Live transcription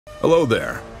Hello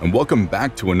there, and welcome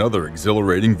back to another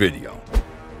exhilarating video.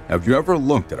 Have you ever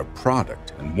looked at a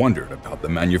product and wondered about the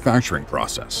manufacturing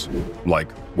process?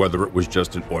 Like whether it was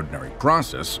just an ordinary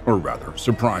process or rather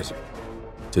surprising?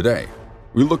 Today,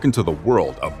 we look into the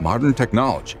world of modern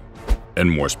technology, and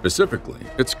more specifically,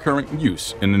 its current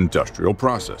use in industrial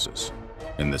processes.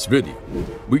 In this video,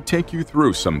 we take you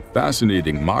through some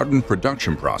fascinating modern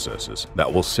production processes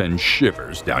that will send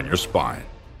shivers down your spine.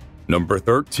 Number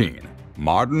 13.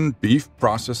 Modern beef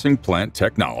processing plant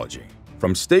technology.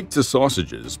 From steak to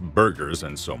sausages, burgers,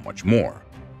 and so much more.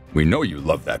 We know you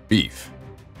love that beef.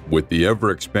 With the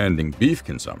ever-expanding beef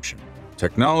consumption,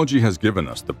 technology has given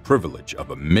us the privilege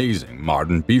of amazing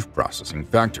modern beef processing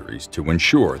factories to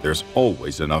ensure there's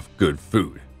always enough good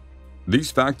food.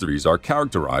 These factories are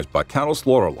characterized by cattle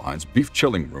slaughter lines, beef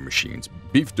chilling room machines,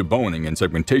 beef deboning and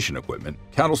segmentation equipment,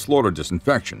 cattle slaughter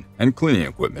disinfection and cleaning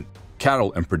equipment,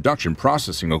 cattle and production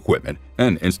processing equipment,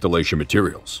 and installation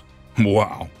materials.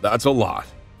 Wow, that's a lot.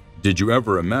 Did you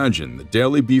ever imagine the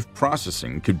daily beef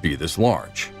processing could be this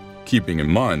large? Keeping in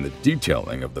mind the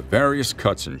detailing of the various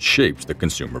cuts and shapes the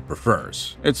consumer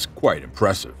prefers, it's quite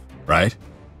impressive, right?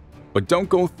 But don't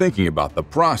go thinking about the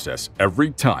process every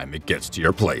time it gets to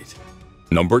your plate.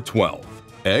 Number 12.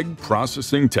 Egg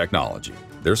processing technology.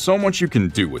 There's so much you can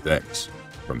do with eggs,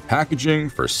 from packaging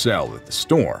for sale at the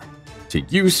store, to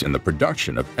use in the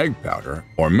production of egg powder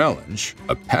or melange,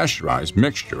 a pasteurized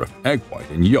mixture of egg white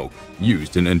and yolk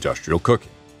used in industrial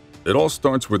cooking. It all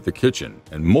starts with the kitchen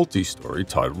and multi-story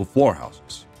tidal floor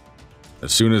houses.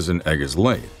 As soon as an egg is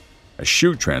laid, a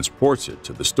chute transports it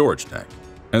to the storage tank,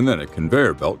 and then a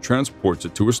conveyor belt transports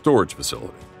it to a storage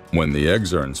facility. When the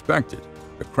eggs are inspected,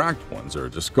 the cracked ones are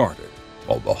discarded,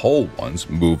 while the whole ones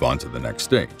move on to the next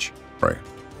stage.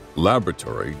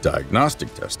 Laboratory,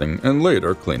 diagnostic testing, and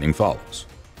later cleaning follows.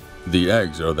 The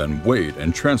eggs are then weighed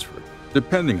and transferred,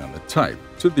 depending on the type,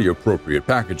 to the appropriate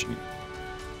packaging.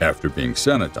 After being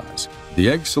sanitized, the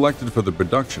eggs selected for the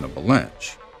production of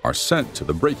melange are sent to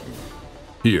the breaking room.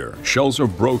 Here, shells are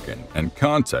broken and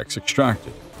contacts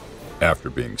extracted. After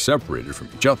being separated from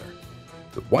each other,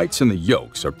 the whites and the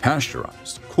yolks are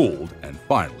pasteurized, cooled, and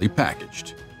finally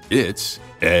packaged. It's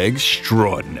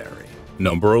extraordinary.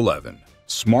 Number 11.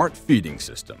 Smart Feeding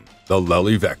System, the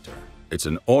Lely Vector. It's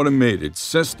an automated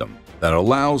system that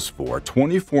allows for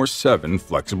 24/7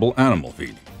 flexible animal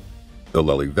feeding. The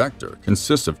Lely Vector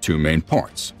consists of two main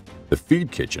parts: the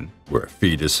feed kitchen, where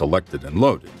feed is selected and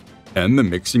loaded, and the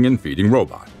mixing and feeding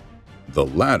robot. The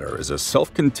latter is a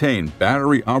self-contained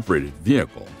battery-operated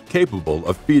vehicle capable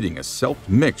of feeding a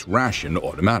self-mixed ration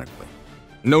automatically.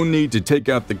 No need to take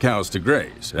out the cows to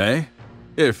graze, eh?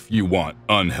 If you want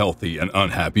unhealthy and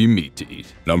unhappy meat to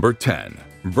eat. Number 10.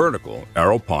 Vertical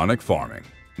aeroponic farming.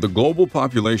 The global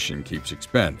population keeps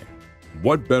expanding.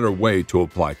 What better way to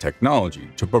apply technology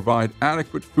to provide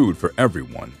adequate food for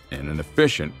everyone in an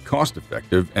efficient,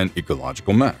 cost-effective, and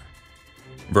ecological manner?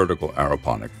 Vertical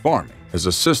aeroponic farming is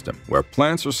a system where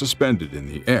plants are suspended in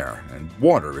the air and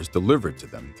water is delivered to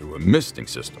them through a misting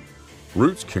system.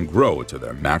 Roots can grow to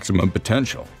their maximum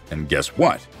potential, and guess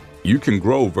what? You can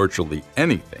grow virtually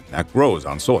anything that grows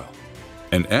on soil.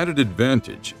 An added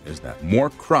advantage is that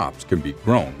more crops can be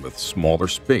grown with smaller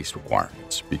space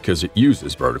requirements because it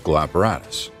uses vertical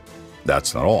apparatus.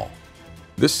 That's not all.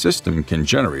 This system can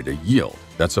generate a yield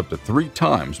that's up to 3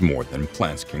 times more than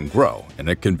plants can grow in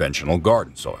a conventional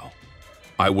garden soil.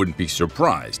 I wouldn't be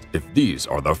surprised if these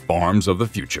are the farms of the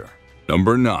future.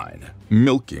 Number 9.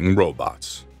 Milking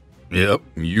robots. Yep,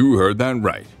 you heard that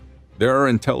right. There are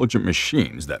intelligent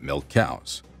machines that milk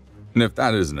cows. And if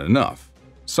that isn't enough,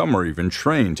 some are even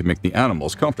trained to make the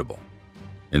animals comfortable.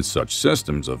 In such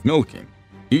systems of milking,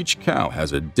 each cow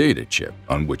has a data chip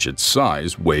on which its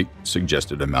size, weight,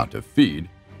 suggested amount of feed,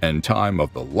 and time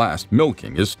of the last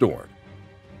milking is stored.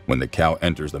 When the cow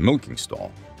enters the milking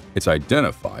stall, it's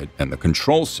identified and the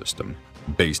control system,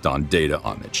 based on data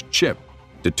on its chip,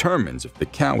 determines if the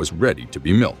cow is ready to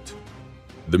be milked.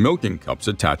 The milking cups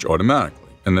attach automatically,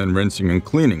 and then rinsing and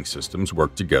cleaning systems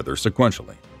work together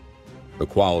sequentially. The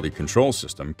quality control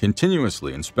system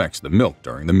continuously inspects the milk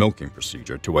during the milking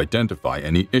procedure to identify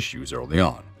any issues early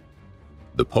on.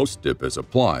 The post-dip is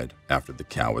applied after the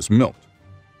cow is milked.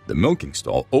 The milking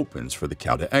stall opens for the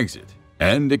cow to exit,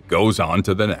 and it goes on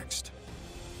to the next.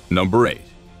 Number 8.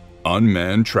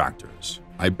 Unmanned Tractors.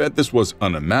 I bet this was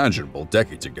unimaginable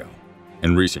decades ago.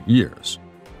 In recent years,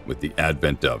 with the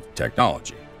advent of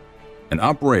technology, an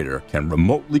operator can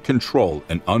remotely control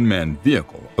an unmanned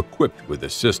vehicle equipped with a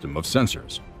system of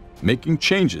sensors, making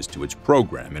changes to its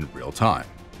program in real time.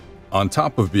 On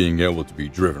top of being able to be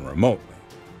driven remotely,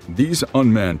 These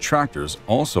unmanned tractors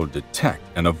also detect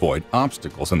and avoid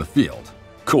obstacles in the field.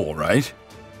 Cool, right?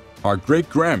 Our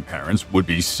great-grandparents would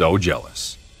be so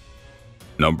jealous.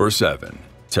 Number 7.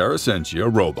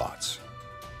 Terrasentia Robots.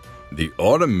 The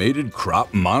automated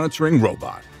crop monitoring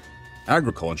robot.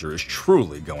 Agriculture is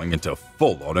truly going into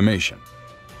full automation.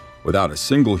 Without a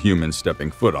single human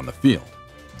stepping foot on the field,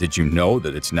 did you know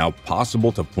that it's now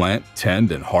possible to plant,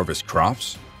 tend, and harvest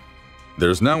crops?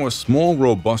 There's now a small,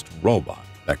 robust robot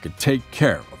that could take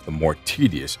care of the more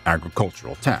tedious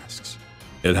agricultural tasks.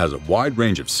 It has a wide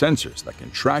range of sensors that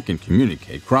can track and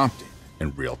communicate crop data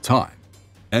in real time,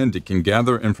 and it can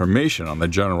gather information on the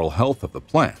general health of the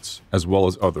plants, as well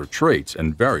as other traits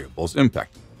and variables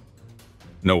impacting them.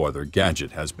 No other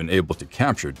gadget has been able to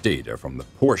capture data from the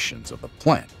portions of the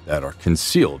plant that are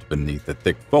concealed beneath the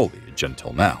thick foliage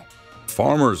until now.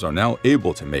 Farmers are now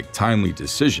able to make timely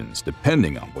decisions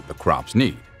depending on what the crops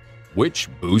need, which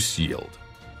boosts yield.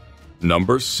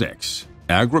 Number 6.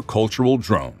 Agricultural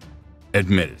Drone.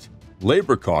 Admit it,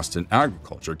 labor costs in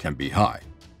agriculture can be high,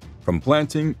 from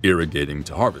planting, irrigating,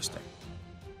 to harvesting.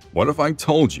 What if I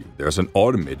told you there's an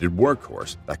automated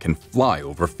workhorse that can fly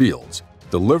over fields,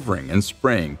 delivering and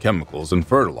spraying chemicals and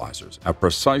fertilizers at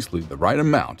precisely the right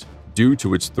amount due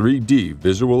to its 3D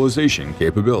visualization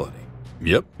capability?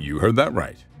 Yep, you heard that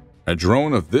right. A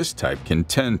drone of this type can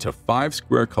tend to 5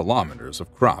 square kilometers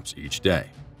of crops each day.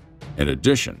 In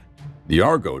addition, the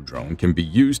Argo drone can be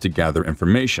used to gather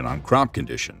information on crop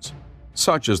conditions,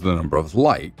 such as the number of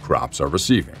light crops are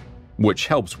receiving, which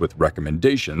helps with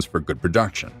recommendations for good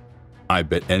production. I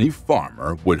bet any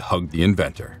farmer would hug the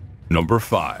inventor. Number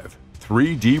 5.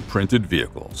 3D printed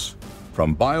vehicles.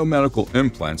 From biomedical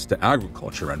implants to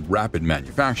agriculture and rapid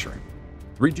manufacturing,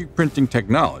 3D printing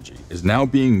technology is now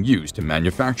being used to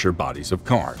manufacture bodies of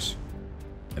cars.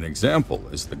 An example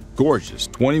is the gorgeous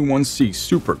 21C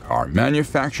supercar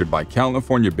manufactured by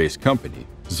California-based company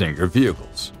Zinger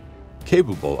Vehicles,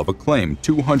 capable of a claimed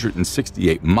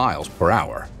 268 miles per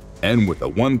hour and with a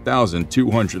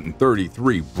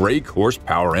 1,233 brake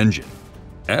horsepower engine.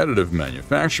 Additive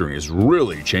manufacturing is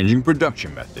really changing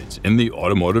production methods in the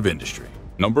automotive industry.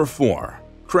 Number 4.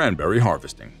 Cranberry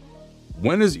Harvesting.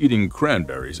 When is eating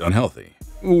cranberries unhealthy?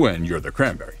 When you're the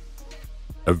cranberry.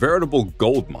 A veritable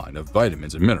goldmine of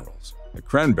vitamins and minerals, the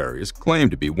cranberry is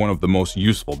claimed to be one of the most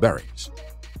useful berries.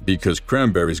 Because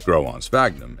cranberries grow on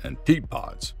sphagnum and peat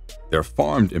pods, they're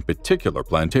farmed in particular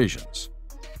plantations.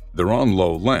 They're on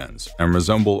low lands and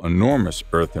resemble enormous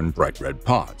earthen bright red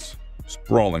pods.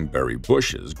 Sprawling berry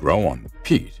bushes grow on the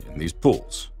peat in these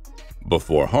pools.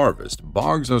 Before harvest,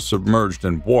 bogs are submerged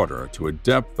in water to a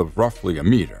depth of roughly a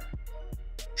meter.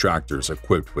 Tractors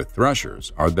equipped with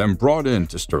threshers are then brought in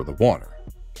to stir the water,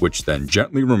 which then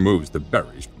gently removes the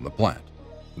berries from the plant.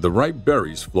 The ripe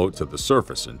berries float to the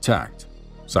surface intact.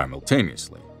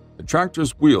 Simultaneously, the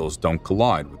tractor's wheels don't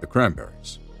collide with the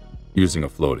cranberries. Using a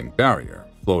floating barrier,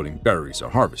 floating berries are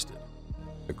harvested.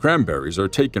 The cranberries are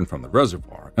taken from the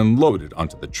reservoir and loaded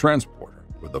onto the transporter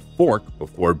with a fork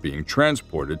before being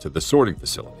transported to the sorting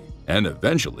facility and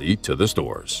eventually to the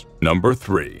stores. Number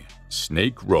 3.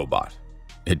 Snake Robot.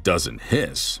 It doesn't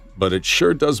hiss, but it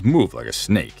sure does move like a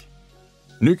snake.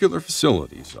 Nuclear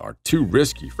facilities are too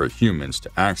risky for humans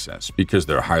to access because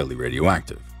they're highly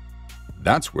radioactive.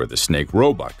 That's where the snake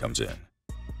robot comes in.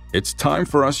 It's time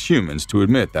for us humans to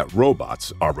admit that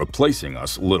robots are replacing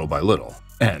us little by little,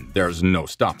 and there's no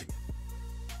stopping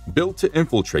it. Built to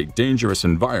infiltrate dangerous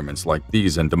environments like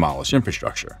these and demolish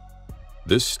infrastructure,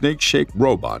 this snake-shaped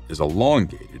robot is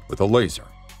elongated with a laser.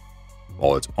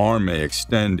 While its arm may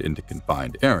extend into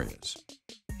confined areas,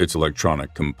 its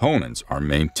electronic components are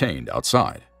maintained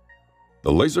outside.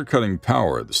 The laser-cutting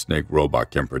power the snake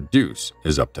robot can produce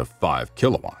is up to 5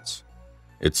 kilowatts.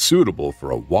 It's suitable for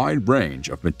a wide range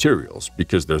of materials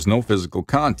because there's no physical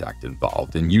contact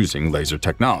involved in using laser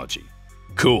technology.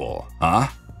 Cool, huh?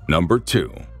 Number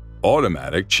 2.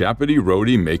 Automatic Chapati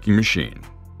Roti Making Machine.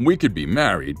 We could be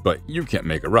married, but you can't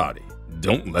make a roti.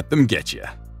 Don't let them get you.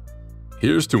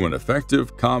 Here's to an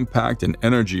effective, compact, and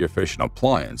energy-efficient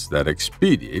appliance that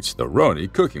expedites the roti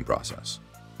cooking process.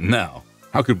 Now,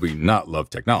 how could we not love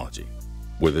technology?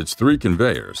 With its 3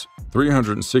 conveyors,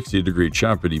 360-degree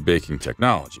chapati baking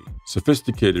technology,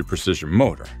 sophisticated precision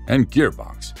motor, and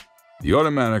gearbox, the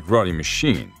automatic roti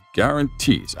machine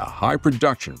guarantees a high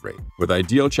production rate with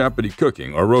ideal chapati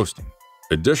cooking or roasting.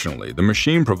 Additionally, the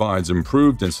machine provides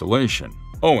improved insulation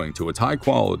owing to its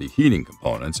high-quality heating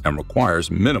components and requires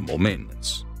minimal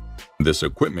maintenance. This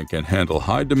equipment can handle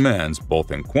high demands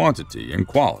both in quantity and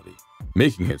quality,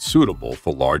 making it suitable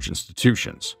for large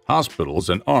institutions, hospitals,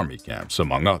 and army camps,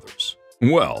 among others.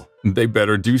 Well, they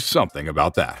better do something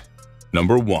about that.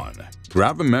 Number 1.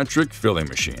 Gravimetric filling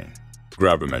machine.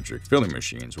 Gravimetric filling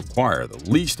machines require the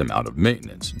least amount of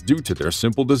maintenance due to their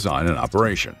simple design and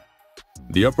operation.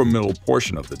 The upper middle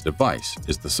portion of the device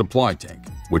is the supply tank,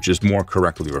 which is more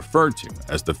correctly referred to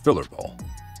as the filler bowl.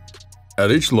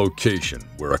 At each location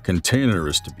where a container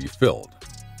is to be filled,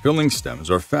 filling stems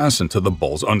are fastened to the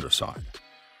bowl's underside.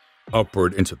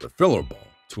 Upward into the filler bowl,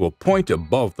 to a point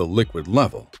above the liquid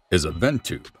level, is a vent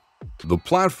tube. The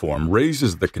platform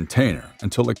raises the container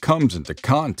until it comes into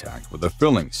contact with a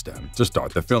filling stem to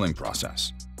start the filling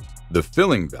process. The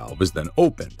filling valve is then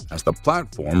opened as the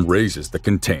platform raises the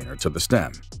container to the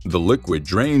stem. The liquid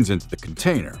drains into the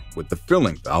container with the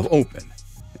filling valve open.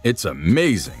 It's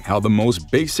amazing how the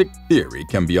most basic theory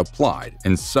can be applied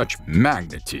in such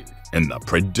magnitude in the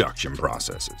production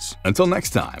processes. Until next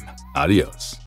time, adios.